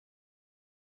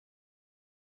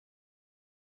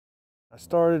I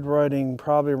started writing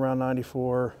probably around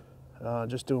 94,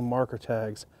 just doing marker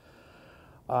tags.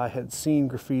 I had seen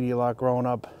graffiti a lot growing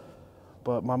up,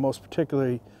 but my most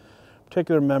particular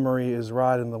memory is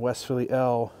riding the West Philly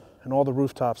L, and all the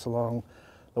rooftops along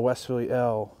the West Philly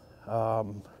L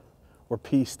were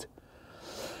pieced.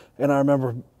 And I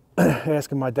remember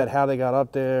asking my dad how they got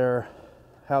up there,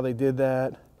 how they did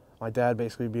that. My dad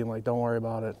basically being like, "Don't worry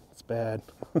about it, it's bad."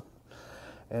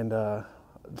 And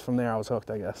from there I was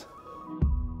hooked, I guess.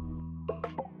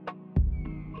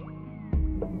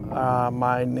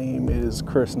 My name is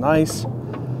Chris Nise,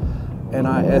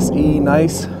 N-I-S-E,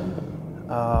 Nise.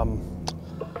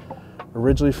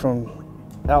 Originally from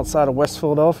outside of West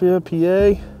Philadelphia,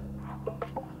 PA.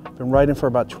 Been writing for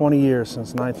about 20 years,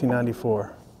 since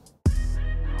 1994.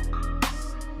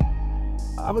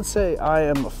 I would say I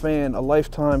am a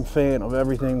lifetime fan of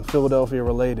everything Philadelphia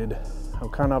related. I'm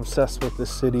kind of obsessed with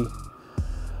this city.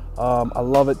 I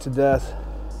love it to death.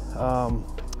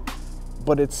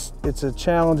 But it's a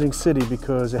challenging city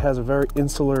because it has a very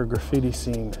insular graffiti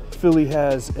scene. Philly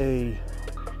has an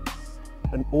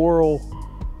oral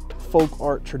folk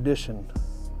art tradition.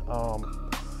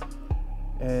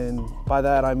 And by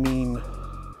that I mean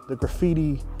the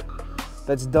graffiti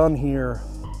that's done here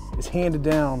is handed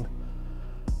down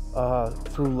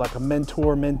through like a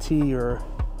mentor-mentee or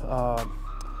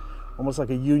almost like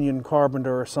a union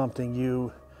carpenter or something.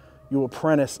 You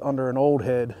apprentice under an old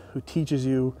head who teaches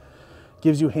you,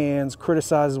 gives you hands,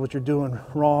 criticizes what you're doing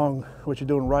wrong, what you're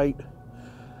doing right.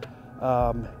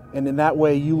 And in that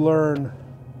way you learn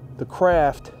the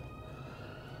craft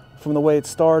from the way it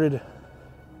started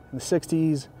in the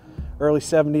 60s, early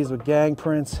 70s with gang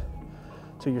prints,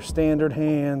 to your standard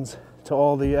hands, to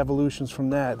all the evolutions from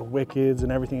that, the wickeds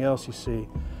and everything else you see.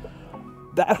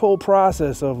 That whole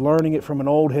process of learning it from an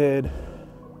old head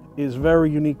is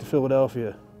very unique to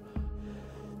Philadelphia.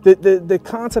 The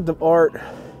concept of art,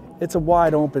 it's a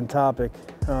wide open topic.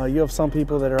 You have some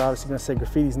people that are obviously going to say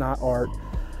graffiti's not art.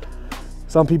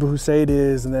 Some people who say it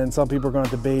is, and then some people are going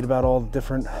to debate about all the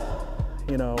different,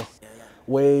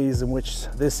 ways in which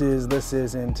this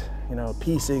isn't,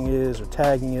 piecing is or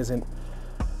tagging isn't.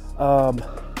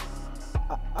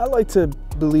 I like to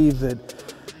believe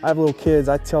that I have little kids.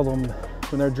 I tell them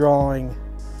when they're drawing,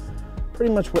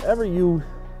 pretty much whatever you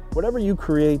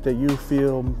create that you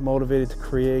feel motivated to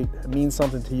create, it means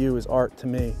something to you, is art to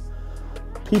me.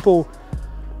 People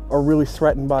are really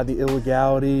threatened by the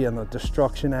illegality and the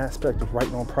destruction aspect of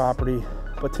writing on property,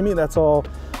 but to me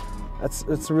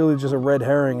it's really just a red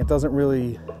herring. It doesn't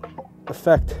really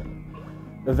affect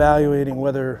evaluating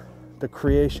whether the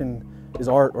creation is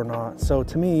art or not. So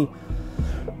to me,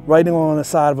 writing on the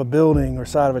side of a building or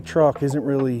side of a truck isn't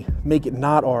really make it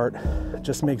not art, it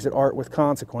just makes it art with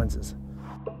consequences.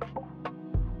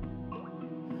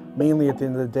 Mainly at the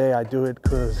end of the day, I do it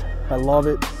because I love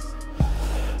it.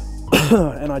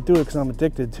 And I do it because I'm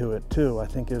addicted to it too. I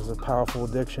think there's a powerful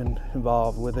addiction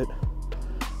involved with it.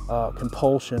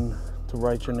 Compulsion to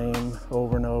write your name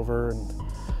over and over and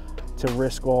to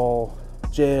risk all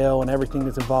jail and everything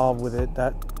that's involved with it.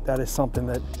 That is something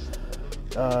that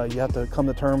you have to come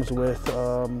to terms with.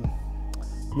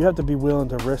 You have to be willing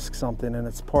to risk something, and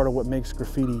it's part of what makes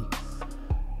graffiti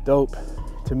dope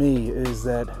to me, is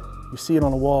that you see it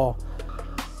on the wall,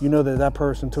 you know that that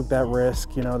person took that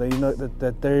risk, you know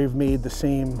that they've made the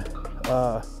same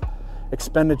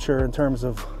expenditure in terms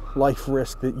of life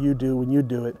risk that you do when you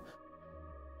do it.